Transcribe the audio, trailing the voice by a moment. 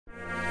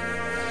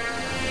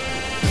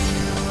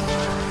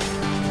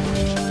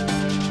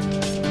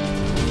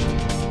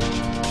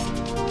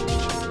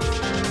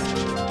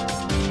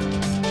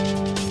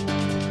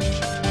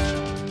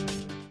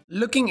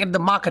Looking at the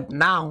market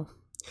now,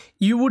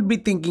 you would be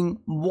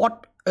thinking,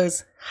 what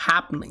is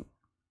happening?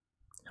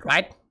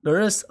 Right? There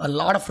is a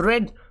lot of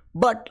red,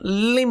 but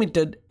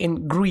limited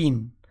in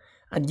green.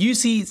 And you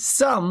see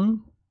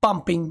some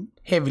pumping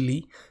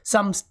heavily,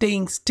 some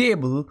staying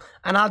stable,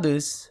 and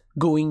others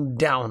going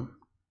down.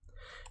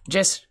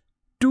 Just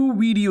 2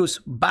 videos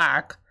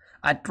back,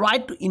 I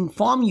tried to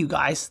inform you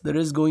guys there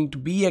is going to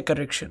be a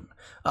correction,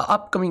 an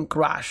upcoming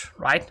crash,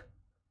 right?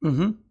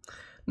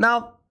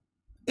 Now,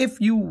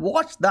 if you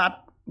watch that,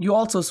 you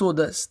also saw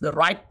this, the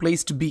right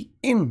place to be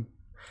in.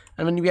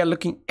 And when we are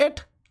looking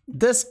at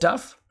this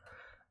stuff,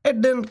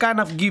 it didn't kind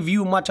of give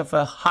you much of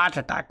a heart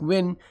attack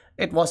when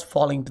it was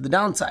falling to the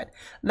downside.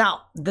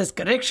 Now, this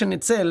correction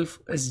itself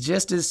is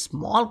just a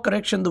small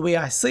correction the way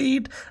I see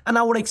it, and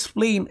I would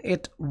explain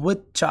it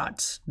with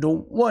charts.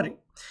 Don't worry.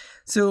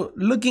 So,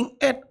 looking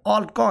at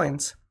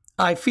altcoins,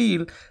 I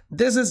feel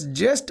this is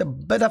just a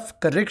bit of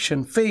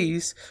correction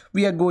phase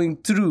we are going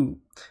through,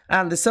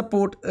 and the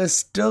support is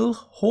still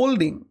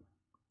holding.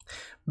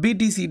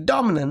 BTC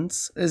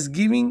dominance is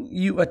giving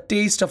you a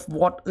taste of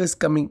what is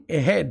coming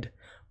ahead.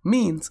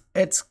 Means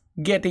it's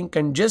getting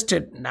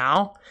congested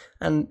now,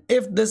 and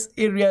if this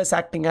area is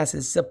acting as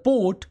a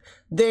support,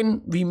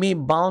 then we may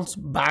bounce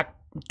back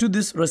to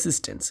this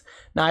resistance.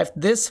 Now, if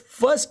this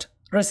first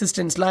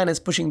resistance line is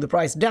pushing the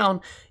price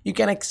down, you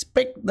can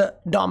expect the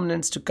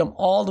dominance to come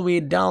all the way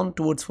down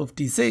towards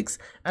 56,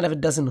 and if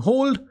it doesn't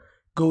hold,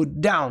 go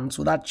down.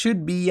 So that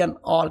should be an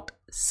alt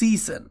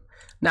season.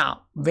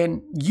 Now,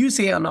 when you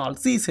say an alt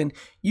season,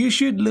 you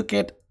should look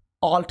at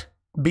alt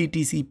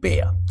BTC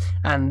pair,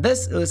 and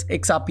this is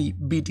XRP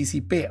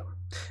BTC pair,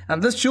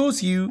 and this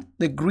shows you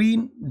the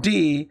green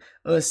day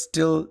is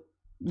still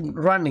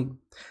running.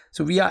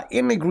 So we are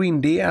in a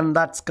green day, and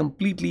that's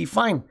completely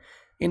fine.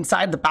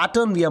 Inside the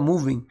pattern we are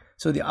moving,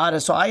 so the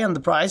RSI and the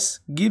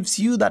price gives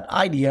you that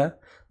idea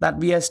that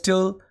we are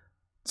still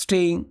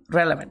staying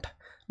relevant.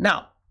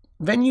 Now,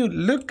 when you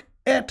look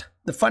at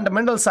the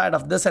fundamental side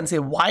of this and say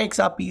why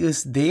XRP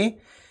is there,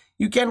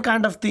 you can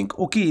kind of think,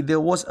 okay, there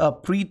was a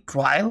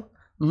pre-trial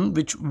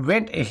which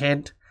went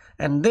ahead,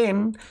 and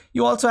then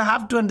you also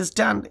have to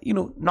understand,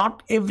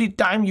 not every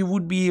time you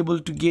would be able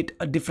to get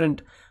a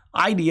different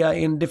idea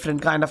in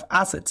different kind of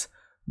assets,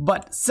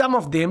 but some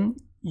of them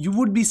you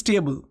would be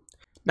stable.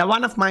 Now,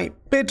 one of my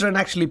patrons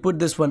actually put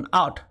this one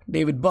out,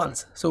 David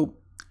Burns, so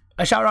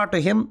a shout out to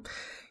him.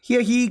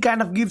 Here he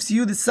kind of gives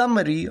you the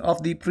summary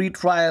of the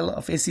pre-trial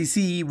of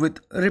SEC with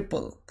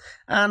Ripple.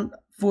 And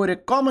for a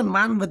common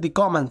man with the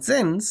common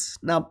sense,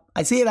 now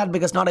I say that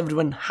because not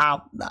everyone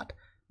have that,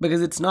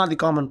 because it's not the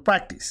common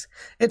practice.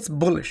 It's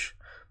bullish.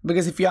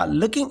 Because if you are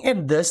looking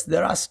at this,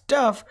 there are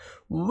stuff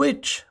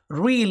which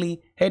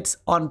really hits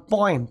on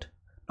point.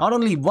 Not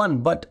only one,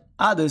 but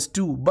others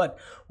too. But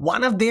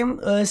one of them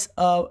is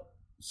a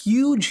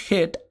huge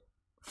hit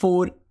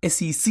for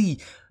SEC.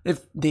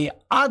 If they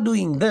are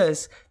doing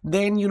this,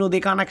 then they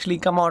can't actually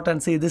come out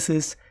and say this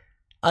is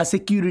a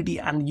security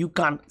and you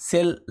can't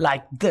sell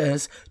like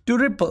this to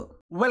Ripple.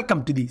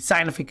 Welcome to the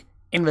Scientific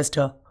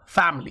Investor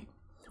family,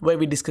 where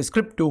we discuss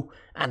crypto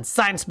and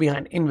science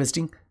behind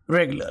investing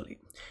regularly.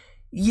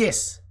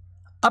 Yes,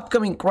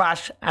 upcoming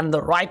crash and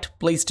the right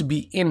place to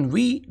be in.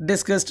 We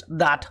discussed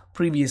that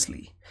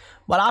previously.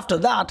 But after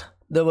that,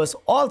 there was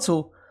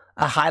also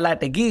a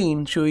highlight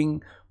again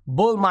showing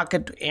bull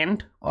market to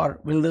end, or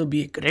will there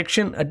be a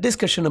correction, a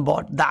discussion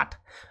about that.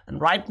 And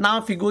right now,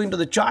 if you go into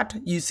the chart,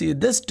 you see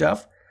this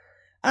stuff,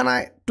 and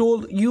I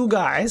told you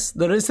guys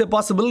there is a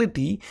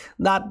possibility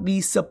that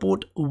the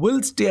support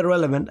will stay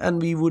relevant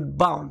and we would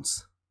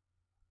bounce.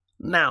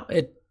 Now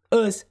it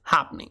is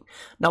happening.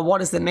 Now,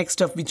 what is the next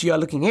stuff which you are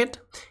looking at?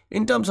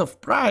 In terms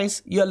of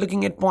price, you are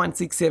looking at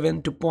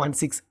 0.67 to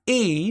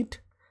 0.68,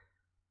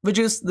 which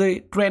is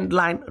the trend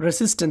line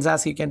resistance,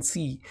 as you can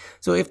see.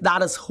 So if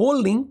that is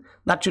holding,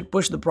 that should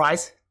push the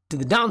price to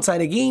the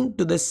downside again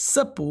to this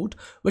support,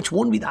 which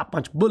won't be that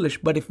much bullish.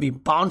 But if we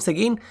bounce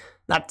again,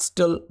 that's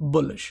still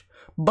bullish.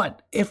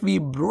 But if we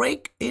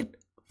break it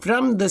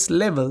from this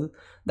level,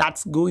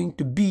 that's going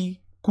to be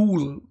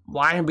cool.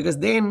 Why? Because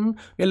then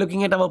we're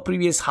looking at our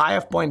previous high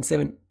of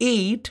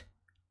 0.78,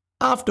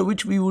 after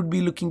which we would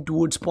be looking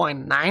towards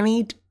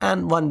 0.98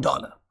 and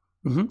 $1.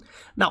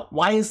 Now,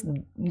 why is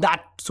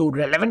that so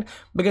relevant?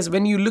 Because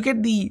when you look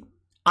at the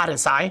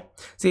RSI,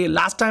 say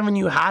last time when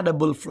you had a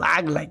bull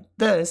flag like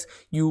this,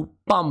 you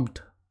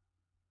pumped,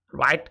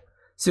 right?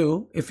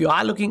 So if you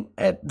are looking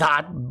at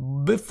that,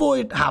 before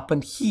it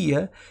happened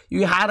here,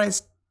 you had a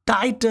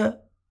tighter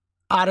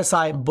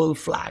RSI bull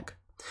flag.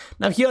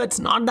 Now here it's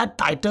not that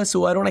tighter,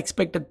 so I don't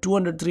expect a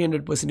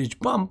 200-300%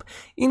 pump.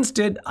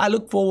 Instead, I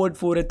look forward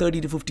for a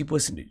 30 to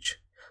 50%.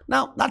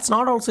 Now, that's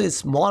not also a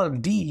small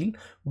deal,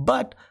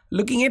 but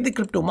looking at the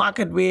crypto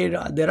market where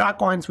there are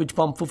coins which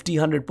pump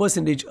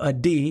 50-100% a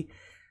day,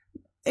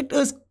 it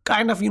is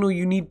kind of,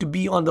 you need to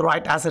be on the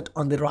right asset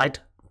on the right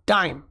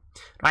time,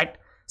 right?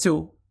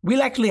 So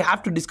we'll actually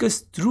have to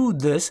discuss through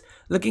this,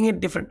 looking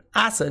at different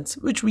assets,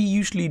 which we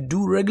usually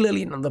do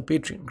regularly in the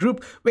Patreon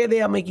group, where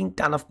they are making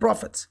ton of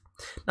profits.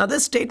 Now,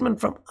 this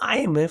statement from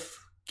IMF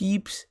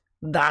keeps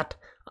that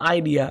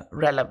idea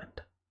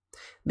relevant?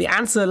 The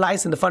answer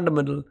lies in the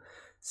fundamental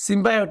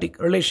symbiotic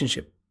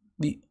relationship.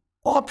 The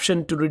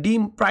option to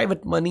redeem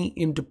private money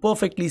into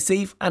perfectly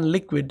safe and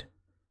liquid.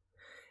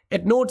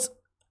 It notes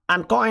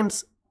and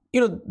coins,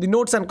 the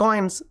notes and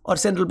coins or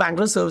central bank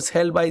reserves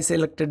held by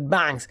selected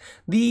banks.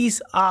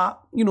 These are,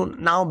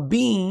 now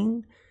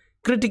being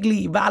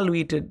critically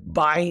evaluated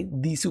by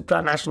the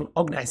supranational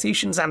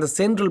organizations and the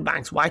central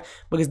banks. Why?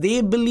 Because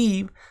they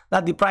believe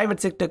that the private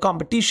sector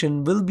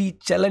competition will be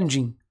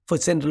challenging for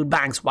central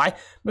banks. Why?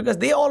 Because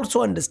they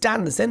also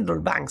understand the central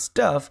bank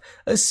stuff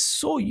is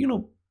so,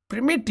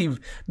 primitive.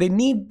 They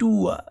need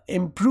to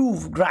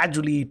improve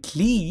gradually, at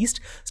least,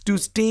 to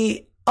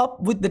stay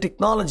up with the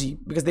technology,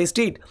 because they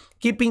state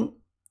keeping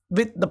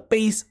with the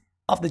pace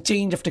of the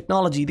change of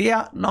technology. They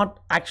are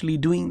not actually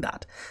doing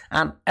that.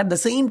 And at the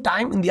same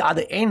time, in the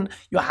other end,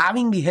 you're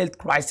having the health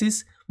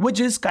crisis, which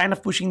is kind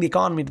of pushing the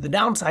economy to the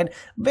downside,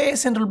 where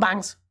central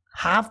banks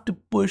have to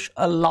push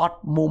a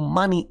lot more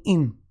money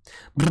in.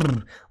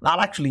 That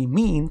actually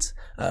means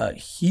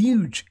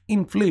huge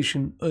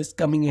inflation is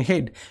coming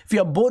ahead. If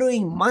you're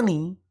borrowing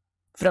money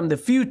from the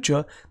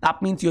future,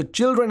 that means your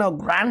children or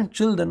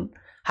grandchildren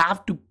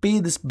have to pay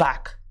this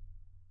back.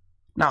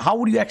 Now, how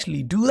would you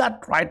actually do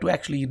that? Try to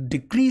actually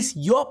decrease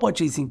your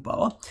purchasing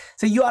power.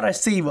 Say you are a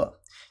saver.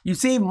 You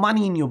save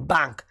money in your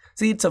bank.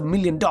 Say it's $1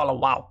 million.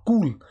 Wow,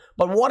 cool.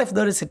 But what if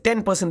there is a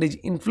 10%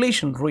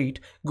 inflation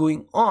rate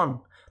going on?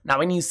 Now,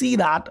 when you see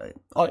that,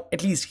 or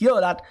at least hear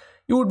that,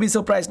 you would be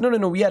surprised. No,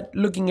 we are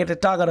looking at a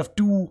target of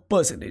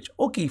 2%.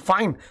 Okay,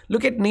 fine.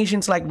 Look at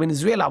nations like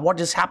Venezuela. What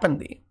just happened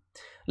there?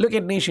 Look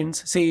at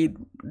nations, say,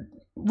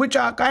 which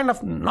are kind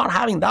of not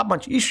having that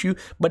much issue,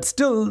 but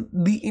still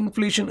the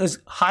inflation is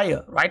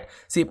higher, right?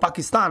 Say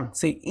Pakistan,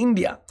 say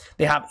India,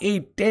 they have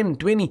 8, 10,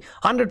 20,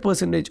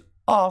 100%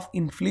 of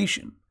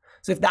inflation.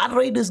 So if that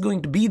rate is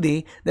going to be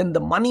there, then the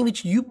money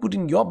which you put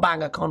in your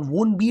bank account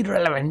won't be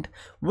relevant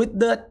with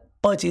the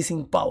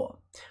purchasing power.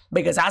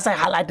 Because as I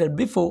highlighted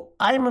before,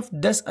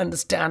 IMF does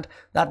understand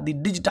that the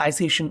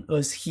digitization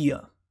is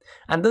here.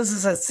 And this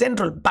is a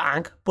central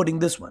bank putting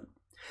this one.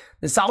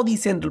 The Saudi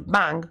central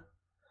bank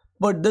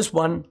put this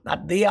one,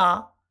 that they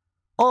are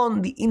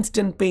on the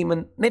instant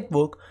payment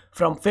network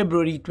from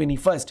February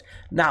 21st.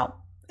 Now,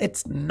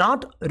 it's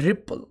not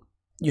Ripple,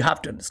 you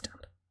have to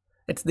understand.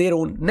 It's their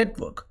own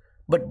network.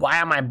 But why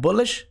am I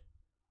bullish?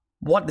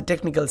 What the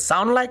technicals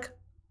sound like?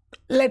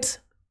 Let's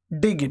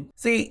dig in.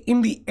 Say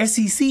in the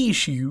SEC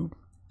issue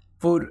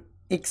for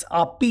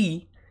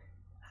XRP,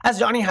 as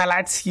Johnny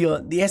highlights here,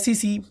 the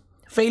SEC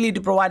failure to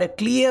provide a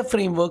clear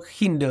framework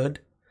hindered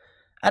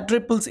at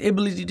Ripple's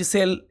ability to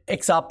sell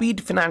XRP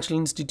to financial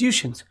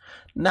institutions.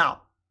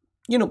 Now,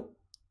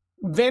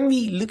 when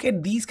we look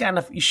at these kind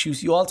of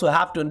issues, you also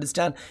have to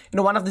understand,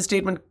 one of the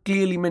statements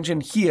clearly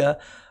mentioned here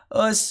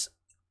is,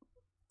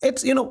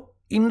 it's,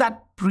 in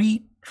that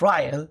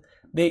pre-trial,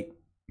 they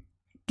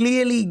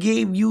clearly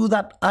gave you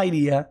that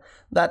idea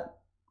that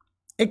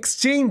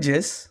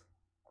exchanges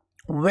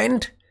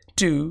went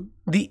to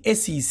the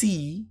SEC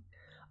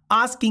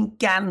asking,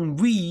 can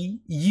we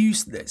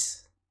use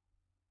this?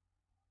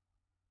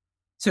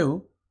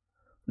 So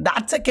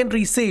that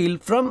secondary sale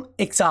from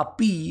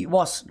XRP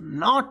was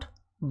not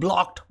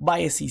blocked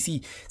by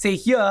SEC. Say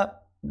here,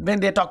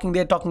 when they're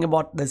talking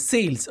about the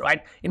sales,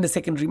 right, in the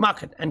secondary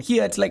market. And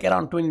here it's like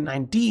around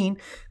 2019,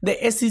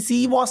 the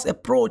SEC was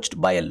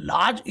approached by a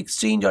large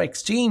exchange or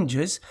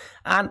exchanges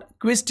and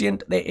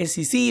questioned the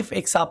SEC if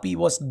XRP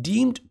was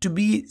deemed to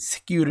be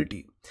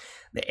security.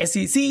 The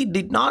SEC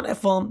did not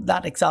affirm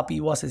that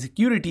XRP was a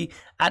security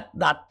at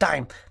that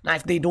time. Now,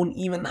 if they don't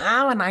even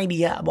have an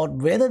idea about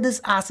whether this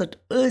asset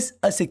is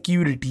a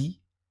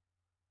security.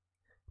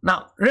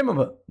 Now,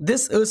 remember,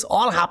 this is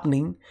all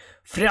happening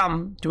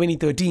from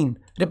 2013.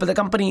 Ripple, the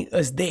company,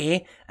 is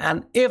there,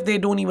 and if they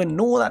don't even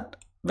know that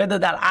whether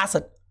that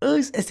asset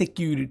is a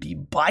security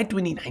by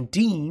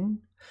 2019,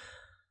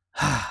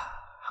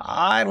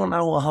 I don't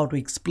know how to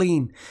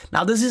explain.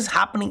 Now, this is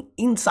happening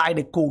inside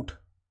a court.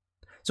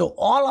 So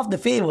all of the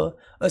favor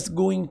is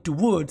going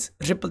towards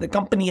Ripple, the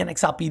company, and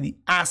XRP, the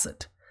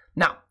asset.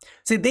 Now,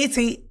 say they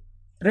say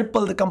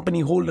Ripple, the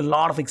company, hold a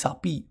lot of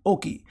XRP.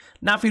 Okay.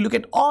 Now, if you look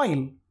at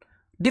oil,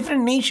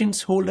 different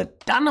nations hold a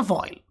ton of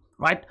oil,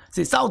 right?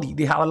 Say Saudi,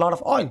 they have a lot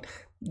of oil.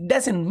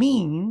 Doesn't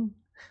mean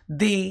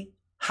they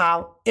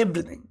have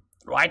everything,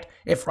 right?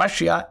 If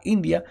Russia,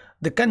 India,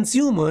 the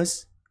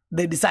consumers,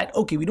 they decide,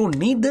 okay, we don't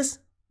need this,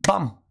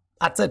 bum,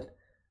 that's it.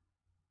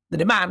 The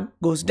demand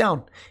goes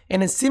down.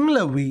 In a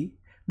similar way,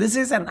 this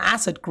is an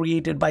asset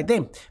created by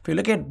them. If you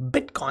look at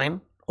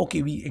Bitcoin,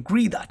 okay, we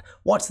agree that.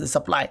 What's the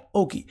supply?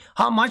 Okay,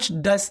 how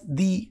much does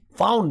the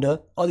founder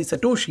or the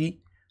Satoshi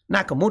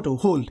Nakamoto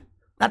hold?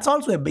 That's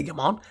also a big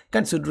amount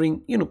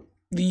considering,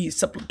 the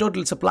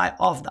total supply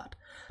of that.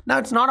 Now,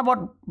 it's not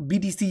about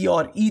BTC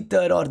or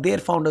Ether or their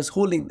founders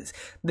holding this.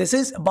 This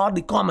is about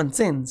the common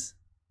sense.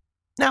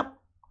 Now,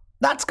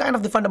 that's kind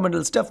of the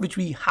fundamental stuff which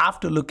we have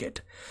to look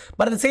at.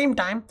 But at the same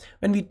time,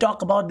 when we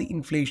talk about the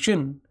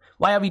inflation,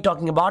 why are we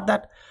talking about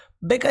that?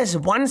 Because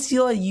once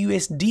your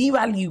USD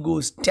value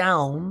goes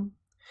down,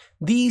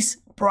 these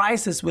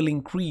prices will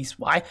increase.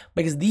 Why?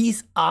 Because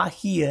these are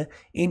here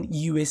in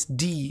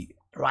USD,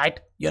 right?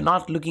 You're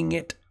not looking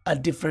at a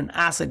different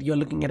asset, you're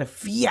looking at a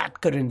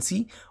fiat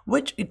currency,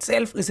 which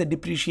itself is a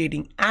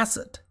depreciating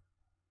asset.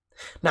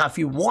 Now, if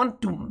you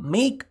want to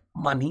make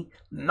money,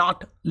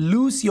 not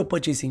lose your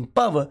purchasing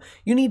power,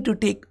 you need to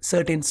take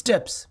certain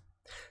steps.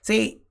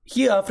 Say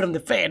here from the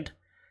Fed,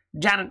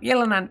 Janet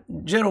Yellen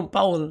and Jerome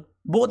Powell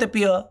both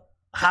appear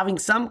having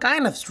some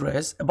kind of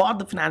stress about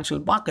the financial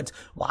markets.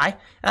 Why?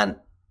 And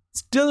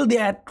still they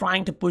are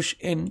trying to push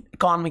in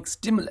economic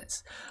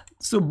stimulus.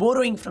 So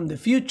borrowing from the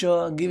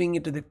future, giving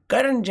it to the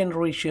current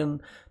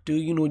generation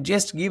to,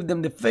 just give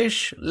them the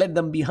fish, let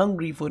them be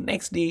hungry for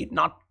next day,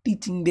 not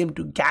teaching them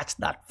to catch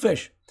that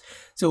fish.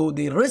 So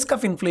the risk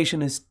of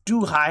inflation is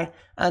too high,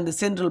 and the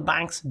central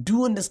banks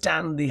do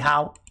understand they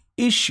have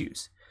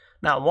issues.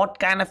 Now, what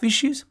kind of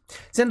issues?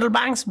 Central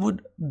banks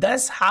would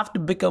thus have to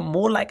become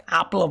more like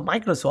Apple or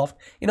Microsoft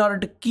in order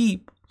to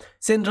keep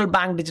central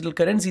bank digital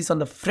currencies on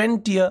the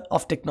frontier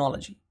of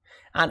technology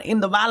and in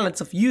the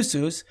wallets of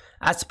users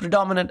as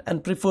predominant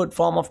and preferred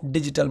form of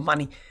digital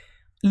money.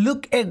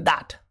 Look at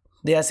that.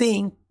 They are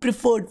saying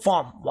preferred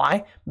form.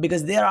 Why?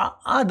 Because there are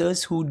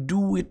others who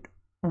do it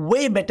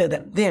way better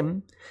than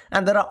them,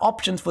 and there are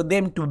options for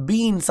them to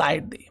be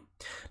inside there.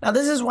 Now,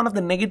 this is one of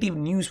the negative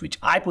news which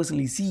I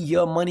personally see here.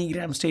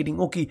 MoneyGram stating,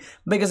 okay,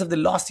 because of the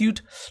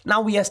lawsuit,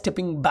 now we are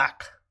stepping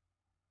back.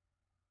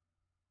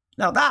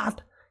 Now,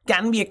 that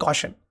can be a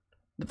caution.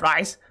 The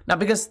price, now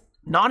because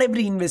not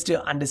every investor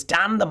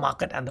understands the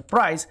market and the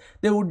price,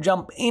 they would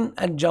jump in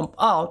and jump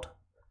out.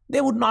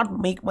 They would not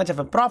make much of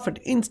a profit.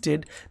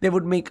 Instead, they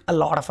would make a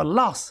lot of a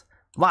loss.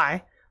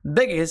 Why?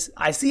 Because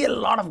I see a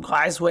lot of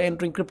guys who are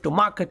entering crypto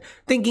market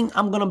thinking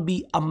I'm going to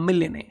be a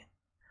millionaire.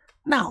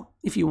 Now,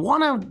 if you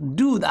want to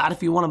do that,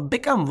 if you want to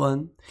become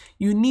one,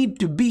 you need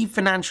to be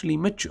financially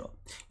mature.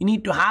 You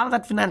need to have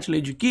that financial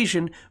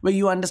education where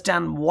you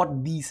understand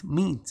what these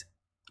means,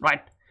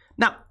 right?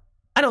 Now,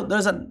 I know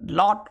there's a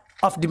lot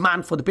of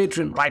demand for the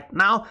Patreon right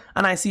now,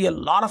 and I see a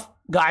lot of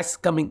guys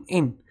coming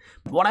in.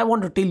 But what I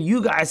want to tell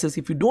you guys is,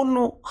 if you don't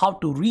know how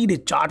to read a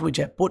chart which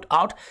I put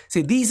out,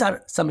 say these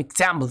are some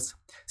examples.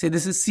 Say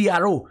this is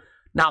CRO.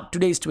 Now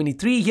today is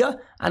 23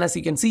 here, and as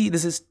you can see,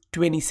 this is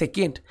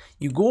 22nd.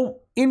 You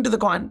go into the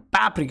coin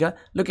Paprika,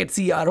 look at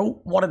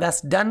CRO, what it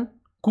has done.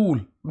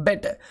 Cool,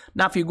 better.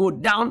 Now if you go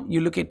down,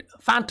 you look at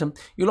Phantom,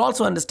 you'll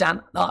also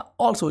understand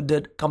also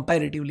did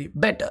comparatively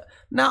better.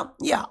 Now,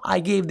 yeah,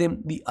 I gave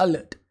them the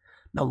alert.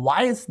 Now,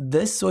 why is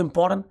this so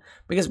important?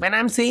 Because when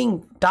I'm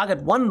saying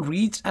target 1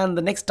 reached and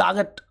the next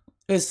target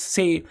is,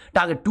 say,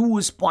 target 2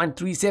 is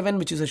 0.37,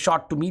 which is a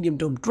short to medium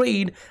term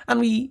trade,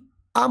 and we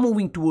are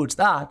moving towards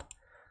that,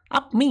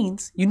 up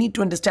means you need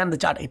to understand the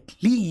chart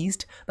at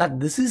least that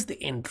this is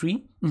the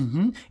entry.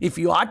 If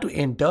you are to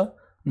enter,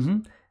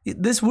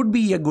 this would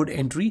be a good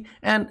entry,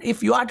 and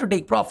if you are to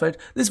take profit,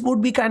 this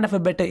would be kind of a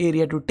better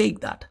area to take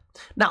that.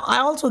 Now, I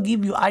also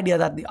give you idea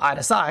that the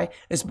RSI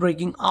is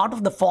breaking out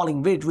of the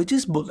falling wedge, which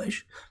is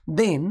bullish.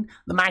 Then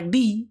the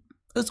MACD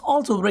is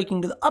also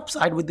breaking to the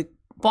upside with the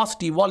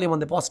positive volume on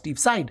the positive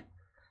side.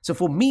 So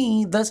for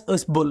me, this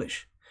is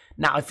bullish.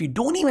 Now, if you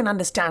don't even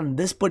understand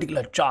this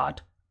particular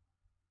chart,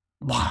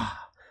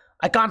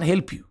 I can't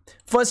help you.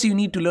 First, you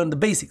need to learn the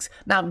basics.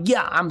 Now,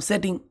 yeah, I'm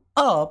setting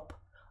up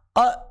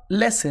a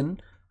lesson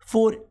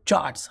for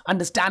charts,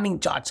 understanding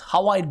charts,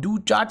 how I do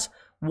charts,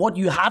 what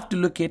you have to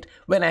look at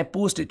when I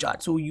post a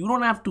chart. So you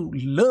don't have to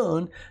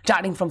learn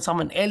charting from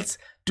someone else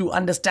to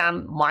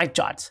understand my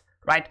charts,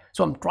 right?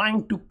 So I'm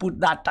trying to put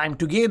that time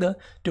together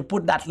to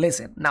put that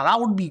lesson. Now that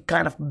would be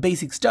kind of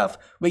basic stuff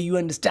where you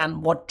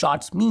understand what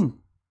charts mean,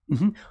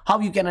 how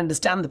you can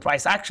understand the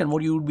price action,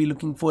 what you would be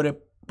looking for a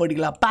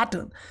particular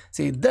pattern.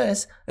 Say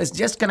this is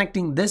just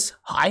connecting this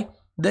high,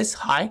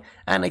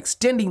 and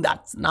extending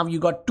that. Now you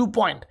got 2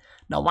 points.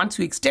 Now, once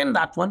you extend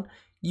that one,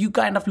 you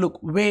kind of look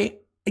where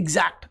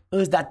exact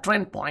is that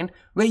trend point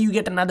where you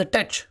get another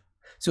touch.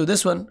 So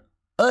this one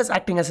is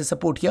acting as a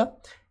support here.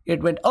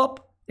 It went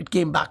up, it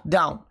came back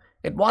down.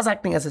 It was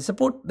acting as a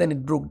support, then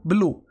it broke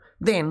below.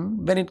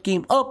 Then when it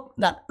came up,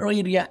 that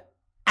area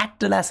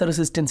acted as a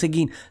resistance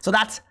again. So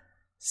that's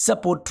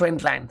support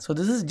trend line. So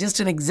this is just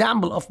an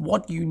example of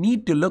what you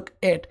need to look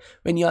at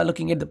when you are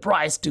looking at the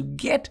price to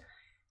get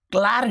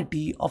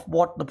clarity of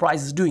what the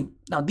price is doing.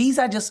 Now, these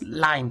are just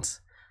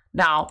lines.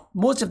 Now,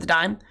 most of the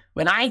time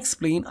when I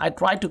explain, I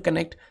try to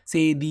connect,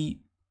 say, the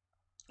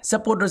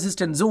support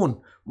resistance zone.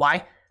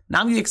 Why?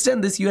 Now you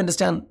extend this, you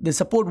understand the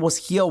support was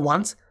here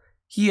once,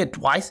 here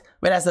twice,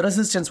 whereas the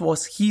resistance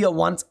was here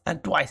once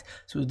and twice.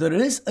 So there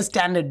is a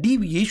standard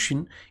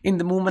deviation in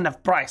the movement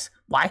of price.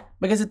 Why?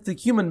 Because it's the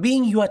human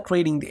being you are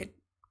trading there.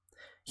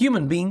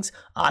 Human beings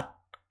are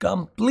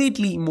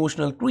completely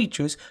emotional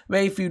creatures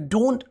where if you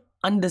don't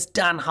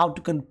understand how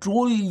to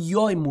control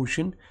your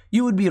emotion,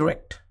 you would be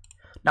wrecked.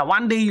 Now,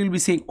 one day you'll be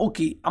saying,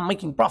 okay, I'm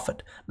making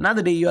profit.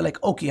 Another day you're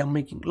like, okay, I'm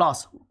making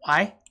loss.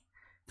 Why?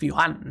 If you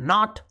are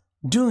not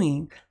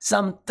doing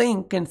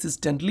something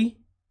consistently,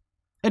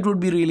 it would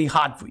be really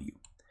hard for you.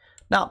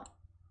 Now,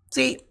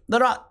 say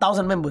there are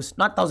 1,000 members,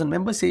 not 1,000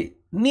 members, say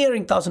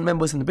nearing 1,000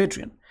 members in the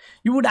Patreon.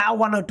 You would have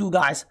one or two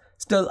guys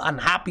still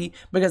unhappy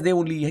because they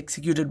only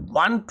executed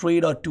one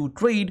trade or two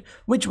trade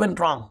which went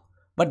wrong.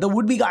 But there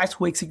would be guys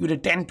who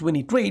executed 10,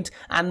 20 trades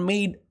and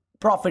made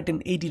profit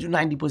in 80 to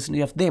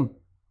 90% of them.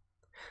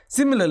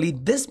 Similarly,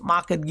 this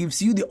market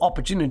gives you the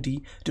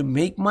opportunity to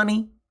make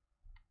money.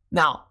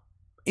 Now,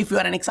 if you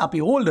are an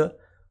XRP holder,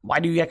 why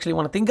do you actually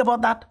want to think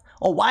about that?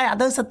 Or why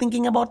others are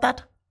thinking about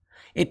that?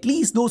 At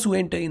least those who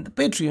enter in the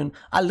Patreon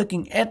are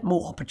looking at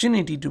more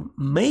opportunity to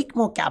make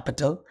more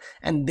capital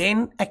and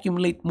then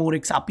accumulate more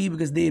XRP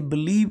because they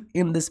believe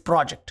in this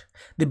project.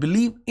 They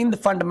believe in the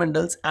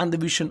fundamentals and the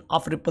vision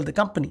of Ripple, the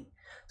company.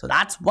 So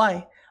that's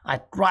why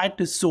I try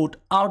to sort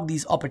out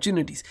these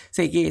opportunities.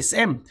 Say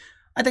KSM,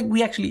 I think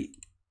we actually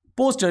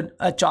posted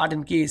a chart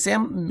in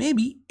KSM,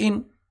 maybe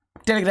in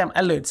Telegram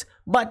alerts,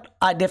 but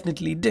I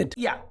definitely did.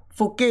 Yeah.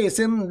 For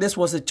KSM, this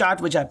was a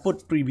chart which I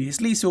put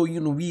previously. So,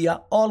 we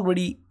are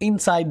already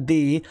inside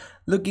there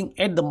looking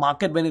at the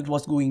market when it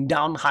was going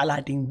down,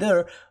 highlighting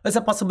there is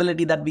a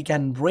possibility that we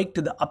can break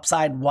to the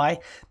upside. Why?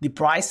 The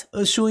price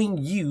is showing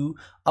you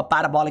a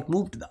parabolic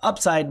move to the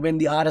upside when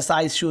the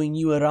RSI is showing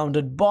you a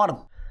rounded bottom.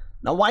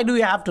 Now, why do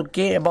you have to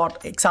care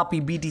about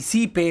XRP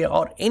BTC pair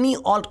or any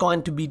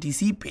altcoin to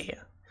BTC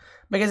pair?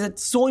 Because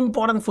it's so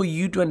important for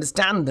you to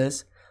understand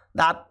this,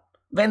 that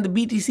when the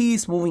BTC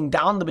is moving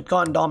down, the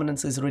Bitcoin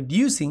dominance is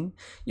reducing,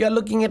 you're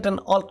looking at an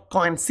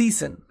altcoin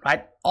season,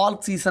 right?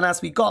 Alt season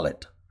as we call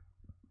it.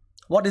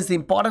 What is the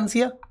importance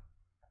here?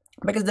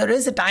 Because there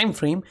is a time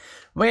frame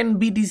when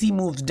BTC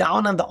moves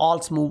down and the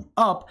alts move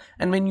up,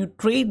 and when you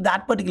trade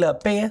that particular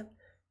pair,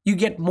 you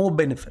get more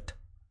benefit.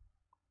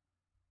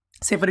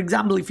 Say for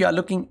example, if you are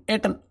looking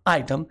at an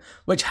item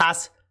which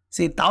has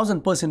say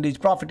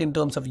 1000% profit in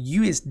terms of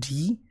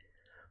USD,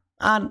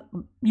 and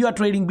you are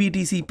trading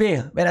BTC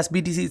pair, whereas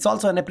BTC is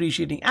also an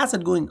appreciating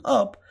asset going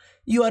up,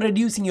 you are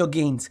reducing your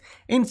gains.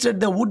 Instead,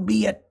 there would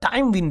be a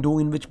time window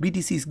in which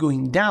BTC is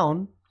going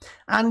down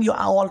and your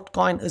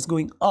altcoin is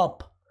going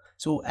up.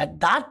 So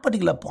at that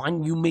particular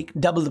point, you make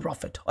double the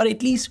profit, or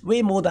at least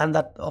way more than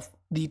that of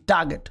the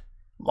target.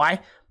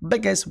 Why?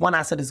 Because one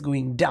asset is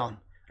going down,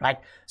 right?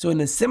 So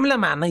in a similar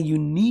manner, you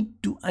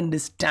need to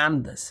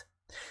understand this.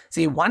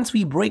 Say once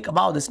we break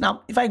above this,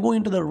 now if I go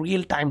into the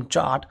real-time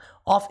chart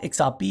of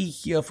XRP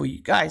here for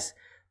you guys,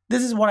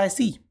 this is what I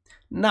see.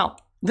 Now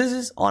this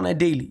is on a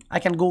daily. I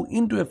can go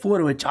into a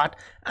 4-hour chart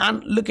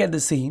and look at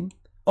the same.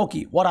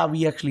 Okay, what are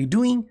we actually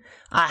doing?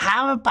 I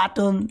have a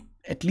pattern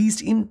at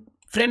least in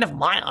front of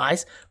my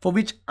eyes for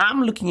which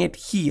I'm looking at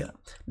here.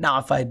 Now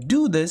if I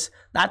do this,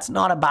 that's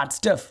not a bad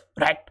stuff,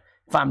 right?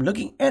 If I'm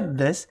looking at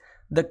this,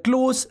 the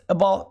close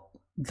above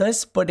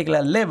this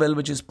particular level,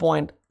 which is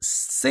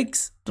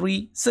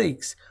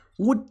 0.636,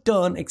 would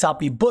turn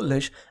XRP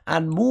bullish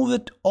and move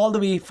it all the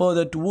way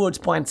further towards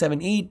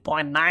 0.78,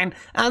 0.9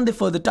 and the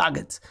further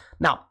targets.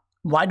 Now,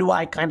 why do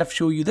I kind of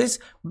show you this?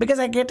 Because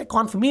I get a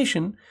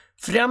confirmation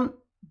from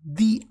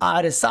the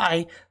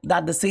RSI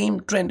that the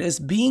same trend is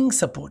being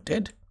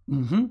supported.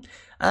 And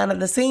at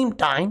the same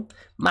time,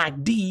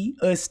 MACD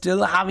is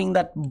still having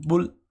that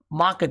bull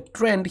market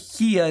trend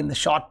here in the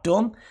short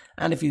term.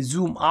 And if you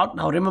zoom out,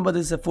 now remember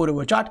this is a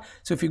 4-hour chart,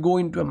 so if you go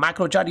into a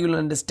macro chart, you'll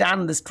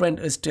understand this trend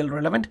is still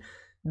relevant.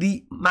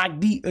 The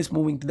MACD is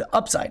moving to the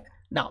upside.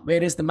 Now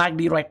where is the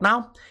MACD right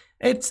now?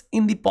 It's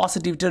in the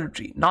positive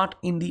territory, not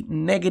in the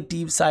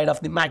negative side of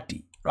the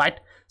MACD, right?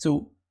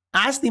 So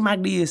as the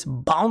MACD is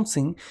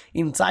bouncing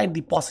inside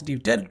the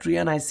positive territory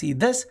and I see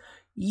this,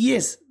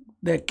 yes,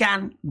 there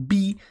can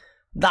be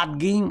that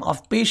game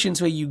of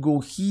patience where you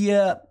go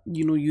here,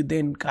 you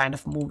then kind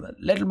of move a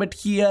little bit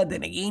here,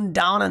 then again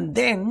down, and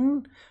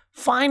then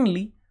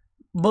finally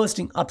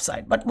bursting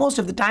upside. But most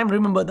of the time,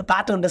 remember, the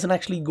pattern doesn't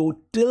actually go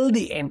till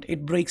the end.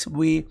 It breaks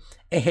way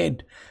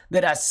ahead.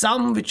 There are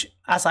some which,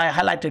 as I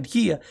highlighted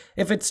here,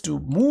 if it's to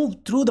move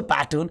through the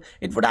pattern,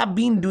 it would have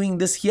been doing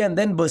this here and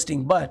then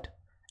bursting, but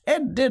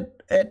it did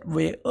it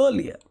way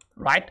earlier,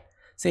 right?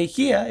 Say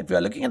here, if you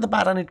are looking at the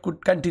pattern, it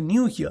could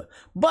continue here,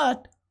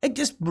 but it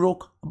just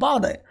broke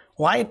above there.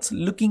 Why it's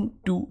looking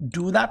to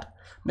do that?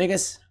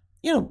 Because,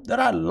 there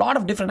are a lot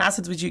of different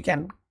assets which you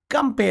can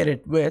compare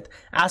it with,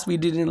 as we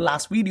did in the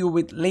last video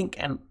with Link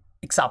and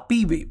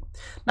XRP Wave.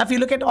 Now, if you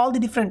look at all the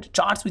different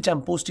charts which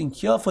I'm posting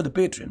here for the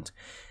patrons,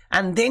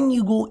 and then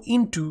you go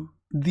into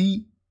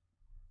the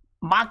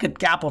market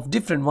cap of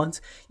different ones,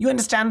 you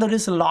understand there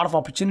is a lot of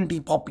opportunity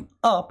popping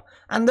up,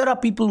 and there are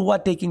people who are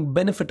taking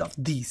benefit of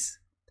these.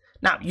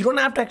 Now, you don't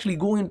have to actually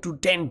go into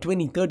 10,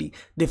 20, 30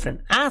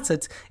 different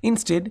assets.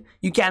 Instead,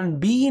 you can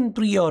be in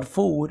 3 or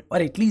 4, or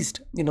at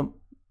least,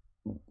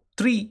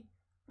 3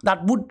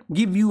 that would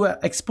give you an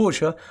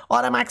exposure,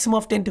 or a maximum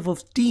of 10 to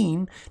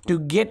 15 to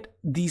get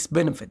these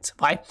benefits.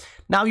 Why?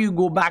 Now you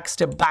go back,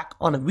 step back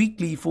on a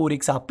weekly for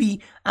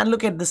XRP and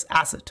look at this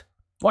asset.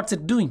 What's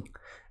it doing?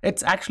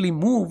 It's actually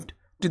moved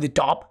to the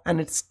top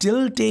and it's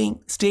still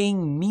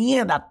staying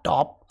near that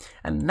top.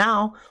 And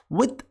now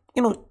with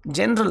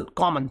general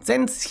common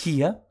sense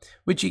here,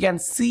 which you can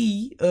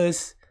see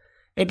is,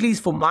 at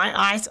least for my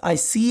eyes, I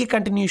see a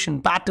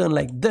continuation pattern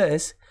like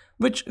this,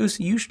 which is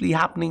usually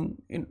happening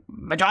in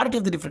majority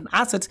of the different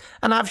assets,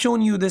 and I've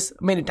shown you this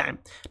many times.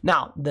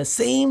 Now, the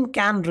same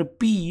can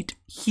repeat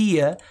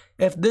here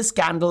if this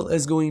candle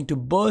is going to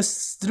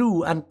burst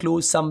through and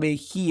close somewhere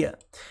here.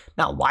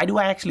 Now, why do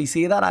I actually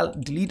say that? I'll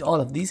delete all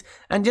of these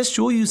and just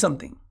show you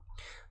something.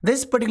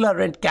 This particular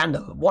red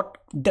candle, what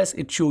does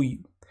it show you?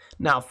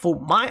 Now, for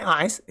my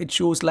eyes, it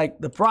shows like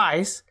the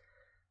price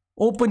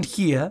opened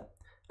here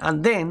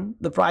and then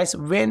the price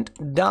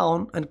went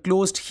down and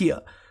closed here.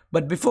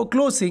 But before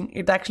closing,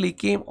 it actually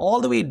came all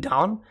the way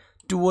down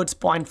towards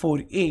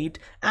 0.48,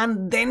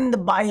 and then the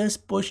buyers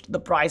pushed the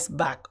price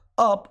back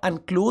up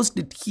and closed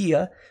it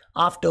here,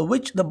 after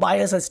which the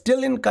buyers are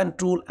still in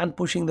control and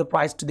pushing the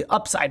price to the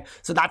upside.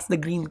 So that's the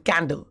green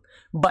candle.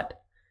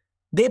 But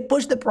they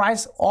pushed the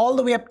price all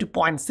the way up to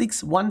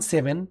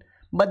 0.617,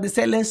 but the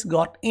sellers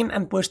got in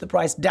and pushed the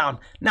price down.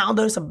 Now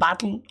there's a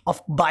battle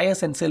of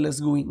buyers and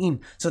sellers going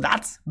in. So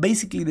that's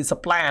basically the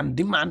supply and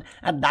demand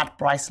at that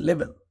price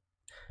level.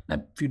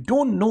 Now, if you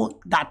don't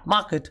know that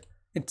market,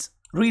 it's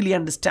really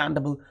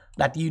understandable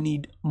that you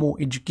need more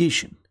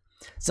education.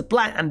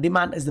 Supply and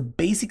demand is the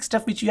basic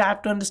stuff which you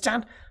have to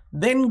understand.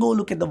 Then go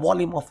look at the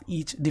volume of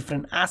each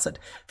different asset.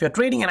 If you're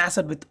trading an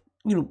asset with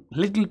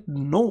little to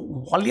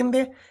no volume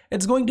there,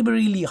 it's going to be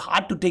really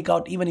hard to take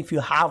out even if you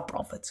have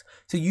profits.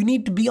 So you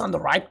need to be on the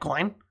right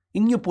coin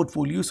in your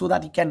portfolio so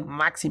that you can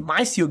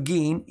maximize your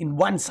gain in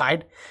one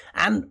side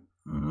and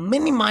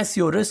minimize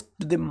your risk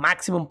to the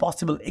maximum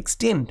possible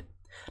extent.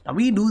 Now,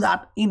 we do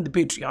that in the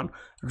Patreon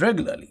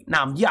regularly.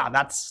 Now, yeah,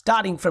 that's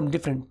starting from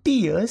different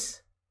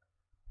tiers.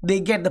 They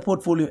get the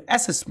portfolio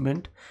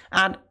assessment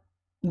and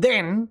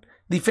then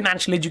the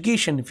financial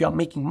education. If you're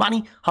making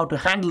money, how to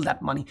handle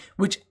that money,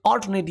 which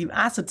alternative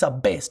assets are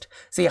best,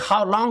 say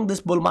how long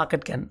this bull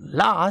market can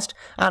last,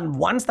 and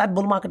once that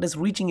bull market is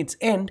reaching its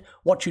end,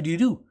 what should you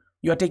do?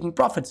 You're taking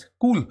profits.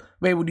 Cool.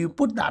 Where would you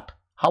put that?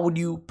 How would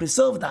you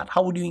preserve that?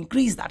 How would you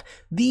increase that?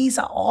 These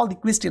are all the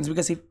questions,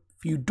 because if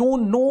you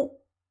don't know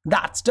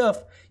that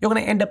stuff, you're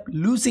going to end up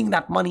losing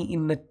that money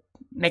in the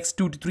next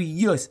 2 to 3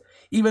 years,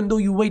 even though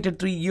you waited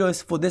 3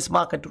 years for this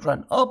market to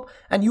run up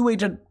and you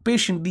waited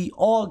patiently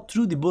all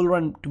through the bull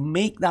run to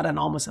make that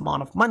enormous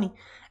amount of money.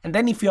 And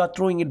then if you are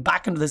throwing it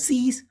back into the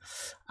seas,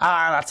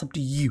 that's up to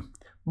you.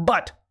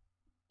 But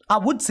I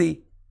would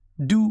say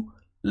do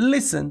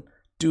listen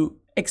to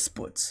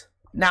experts.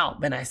 Now,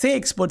 when I say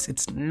experts,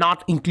 it's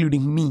not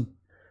including me.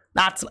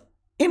 That's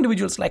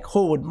individuals like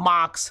Howard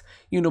Marks,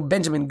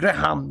 Benjamin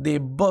Graham, their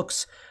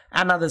books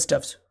and other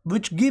stuffs,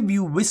 which give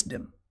you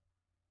wisdom.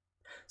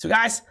 So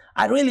guys,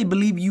 I really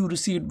believe you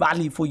received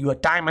value for your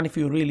time, and if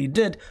you really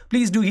did,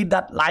 please do hit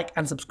that like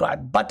and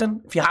subscribe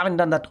button if you haven't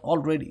done that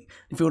already.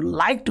 If you would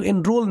like to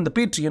enroll in the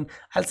Patreon,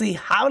 I'll say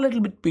have a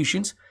little bit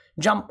patience,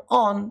 jump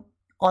on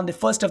the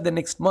first of the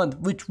next month,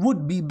 which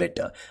would be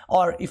better.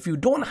 Or if you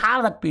don't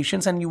have that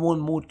patience and you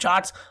want more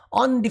charts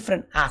on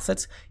different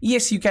assets,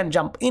 yes, you can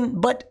jump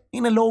in, but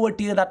in a lower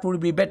tier that would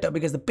be better,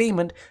 because the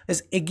payment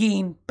is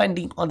again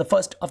pending on the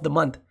first of the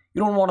month.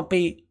 You don't want to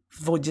pay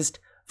for just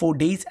 4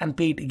 days and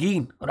pay it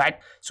again, right?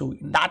 So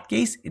in that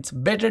case, it's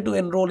better to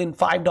enroll in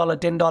 $5,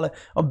 $10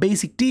 or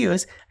basic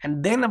tiers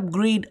and then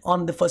upgrade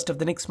on the first of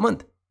the next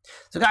month.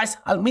 So guys,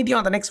 I'll meet you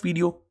on the next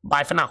video.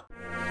 Bye for now.